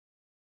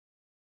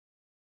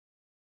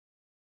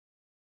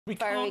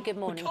Very good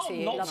morning to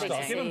you. Lovely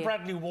to see you. Given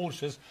Bradley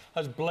Walsh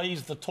has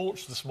blazed the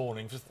torch this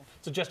morning,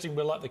 suggesting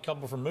we're like the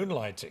couple from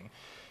Moonlighting,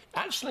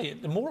 actually,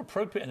 the more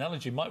appropriate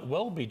analogy might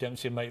well be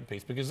Dempsey and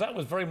Makepeace, because that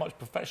was very much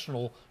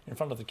professional in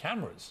front of the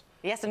cameras.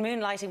 Yes, and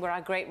Moonlighting were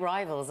our great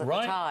rivals at the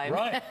time.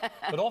 Right,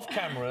 but off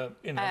camera,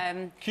 you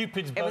know,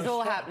 Cupid's bow. It was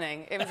all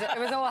happening. It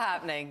was all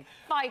happening.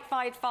 Fight,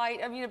 fight,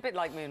 fight. I mean, a bit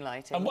like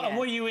Moonlighting. And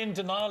were you in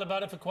denial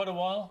about it for quite a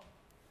while?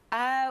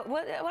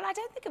 Well, I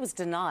don't think it was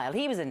denial.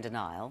 He was in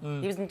denial.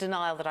 He was in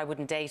denial that I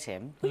wouldn't date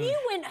him. Well, you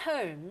went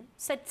home,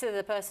 said to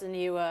the person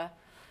you were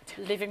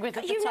living with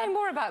at the time... You know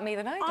more about me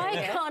than I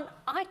do.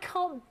 I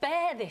can't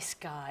bear this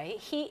guy.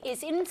 He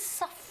is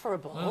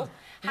insufferable.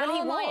 How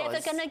Well, am I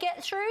ever going to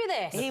get through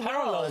this? The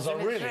parallels are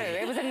really...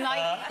 It was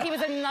he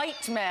was a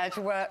nightmare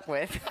to work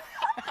with.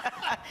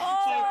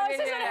 Oh, this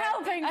isn't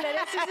helping,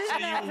 Glynis. So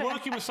you were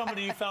working with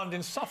somebody you found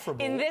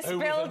insufferable. In this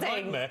building. Was a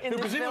nightmare, who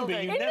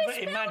presumably you never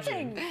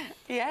imagined.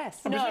 Yes.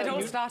 No, it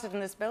all started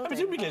in this building.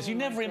 Presumably, you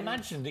never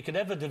imagined it could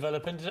ever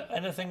develop into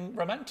anything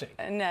romantic.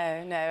 No.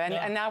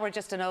 And now we're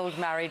just an old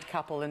married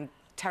couple and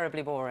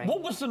terribly boring.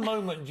 What was the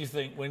moment, do you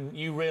think, when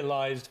you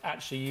realised,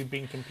 actually, you'd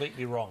been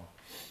completely wrong?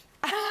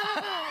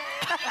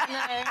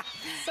 No,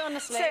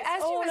 honestly, so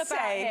as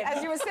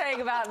you were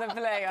saying about the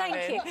play,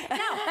 Thank you.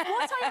 Now,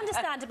 what I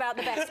understand about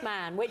The Best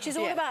Man, which is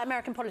all about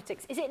American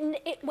politics, is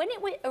when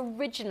it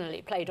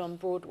originally played on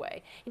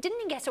Broadway, it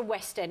didn't get a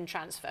West End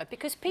transfer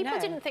because people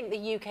didn't think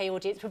the UK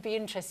audience would be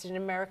interested in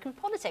American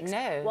politics.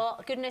 No.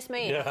 Well, goodness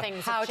me, things have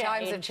changed. How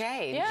times have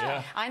changed.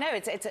 Yeah. I know,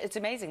 it's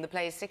amazing. The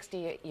play is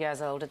 60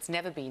 years old. It's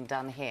never been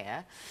done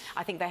here.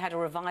 I think they had a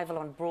revival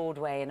on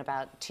Broadway in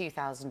about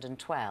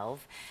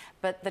 2012.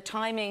 But the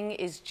timing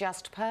is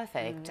just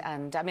perfect.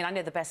 And, I mean, I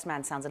know The Best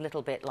Man sounds a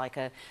little bit like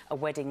a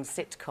wedding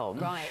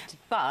sitcom. Right.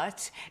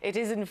 But it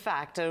is, in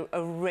fact, a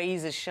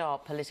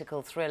razor-sharp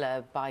political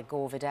thriller by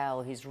Gore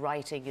Vidal, whose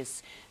writing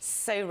is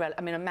so...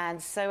 I mean, a man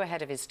so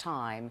ahead of his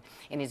time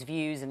in his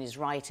views and his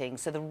writing.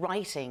 So the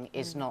writing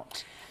is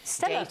not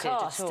stellar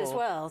cast at all. As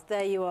well.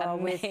 There you are.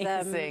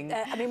 Amazing.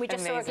 With... I mean, we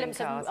just saw a glimpse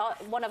of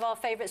one of our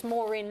favourites,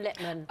 Maureen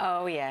Lipman.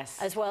 Oh, yes.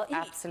 As well.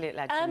 Absolute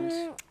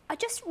legend. I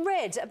just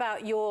read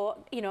about your...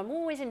 You know, I'm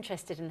always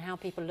interested in how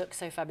people look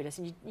so fabulous,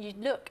 and you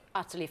look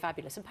utterly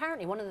fabulous.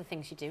 Apparently, one of the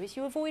things you do is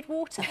you avoid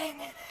water.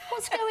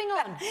 What's going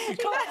on? You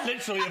can't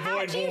literally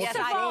avoid water. Yes,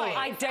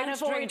 I don't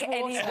drink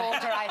any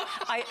water.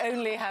 I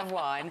only have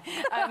wine.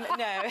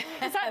 No.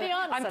 Is that the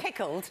answer? I'm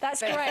pickled.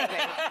 That's great.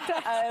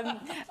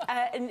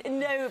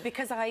 No,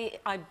 because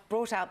I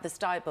brought out this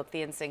diet book,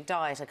 The Instinct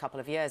Diet, a couple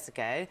of years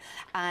ago,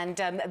 and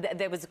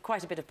there was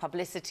quite a bit of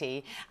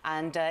publicity.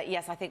 And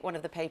yes, I think one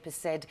of the papers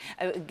said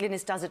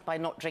Glynis does it by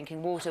not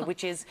drinking water,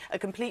 which is a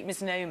complete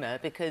misnomer,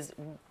 because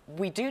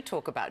we do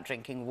talk about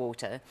drinking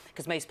water,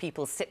 because most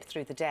people sip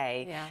through the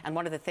day. Yeah. And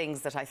one of the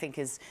things that I think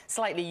is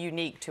slightly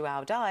unique to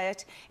our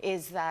diet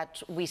is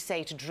that we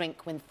say to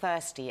drink when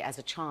thirsty as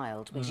a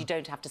child, because you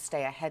don't have to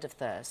stay ahead of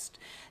thirst.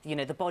 You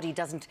know, the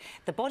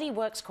body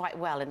works quite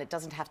well, and it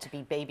doesn't have to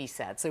be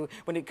babysat. So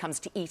when it comes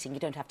to eating, you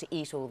don't have to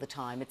eat all the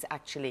time. It's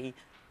actually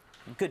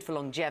good for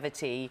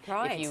longevity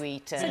if you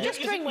eat... So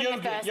just drink when you're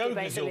thirsty,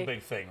 Yoga's your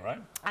big thing, right?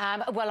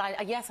 Well,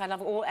 yes, I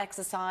love all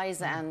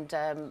exercise and,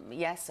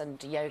 yes,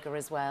 and yoga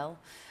as well.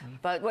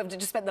 But we've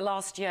just spent the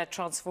last year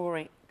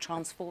transforming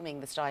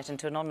this diet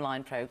into an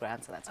online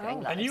programme, so that's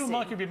going nice. And you and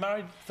Mark have been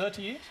married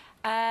 30 years?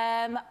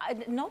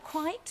 Not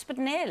quite, but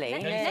nearly.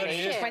 Next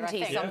year,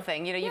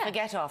 20-something. You know, you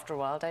forget after a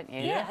while, don't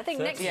you? Yeah, I think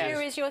next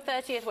year is your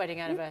 30th wedding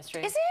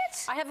anniversary. Is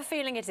it? I have a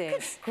feeling it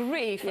is. Good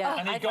grief. Yeah.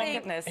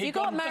 And you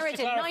got married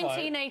in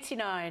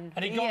 1989.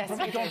 And he'd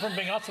gone from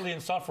being utterly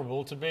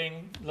insufferable to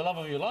being the love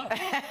of your life.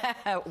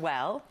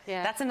 Well,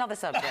 that's another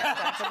subject.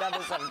 That's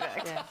another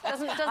subject. Yeah.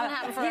 Doesn't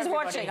happen for He's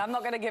everybody. watching. I'm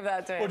not going to give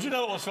that to him. Well, do you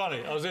know what was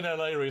funny? I was in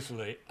LA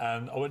recently,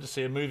 and I went to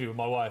see a movie with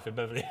my wife in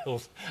Beverly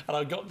Hills, and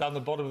I got down the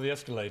bottom of the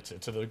escalator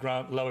to the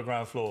lower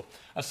ground floor,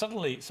 and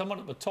suddenly someone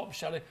at the top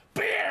shouted,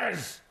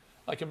 "Piers!"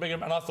 Like a big...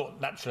 And I thought,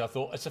 naturally,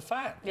 it's a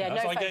fan. Yeah, you know?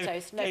 no so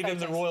photos, I gave him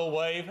the royal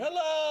wave,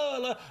 hello,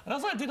 hello. And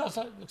as I did, I was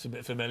like, looks a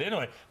bit familiar.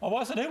 Anyway, my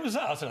wife said, who was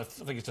that? I said, I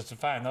think it's just a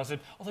fan. And I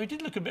said, although he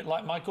did look a bit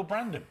like Michael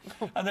Brandon.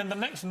 And then the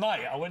next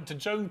night, I went to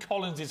Joan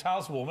Collins'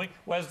 housewarming,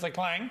 Where's the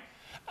Clang?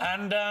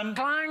 And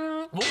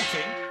Clang! Walked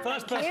in,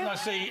 first person I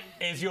see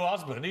is your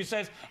husband. He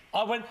says,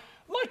 I went,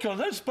 Michael, I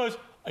don't suppose...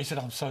 He said,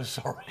 I'm so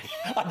sorry.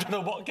 I don't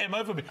know what came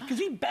over me, because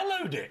he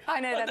bellowed it. I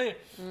know that.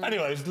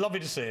 Anyway, it's lovely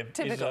to see him.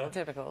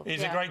 Typical.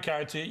 He's a great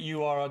character.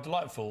 You are a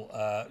delightful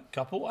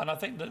couple, and I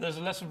think that there's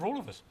a lesson for all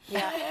of us.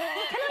 Yeah.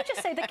 Can I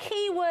just say, the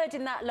key word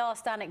in that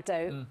last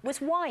anecdote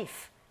was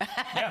wife.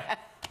 Yeah.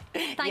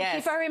 Thank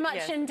you very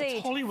much indeed.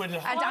 It's Hollywood.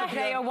 And I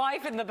play a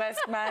wife in The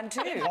Best Man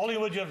too.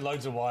 Hollywood, you have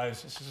loads of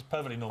wives. It's just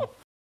perfectly normal.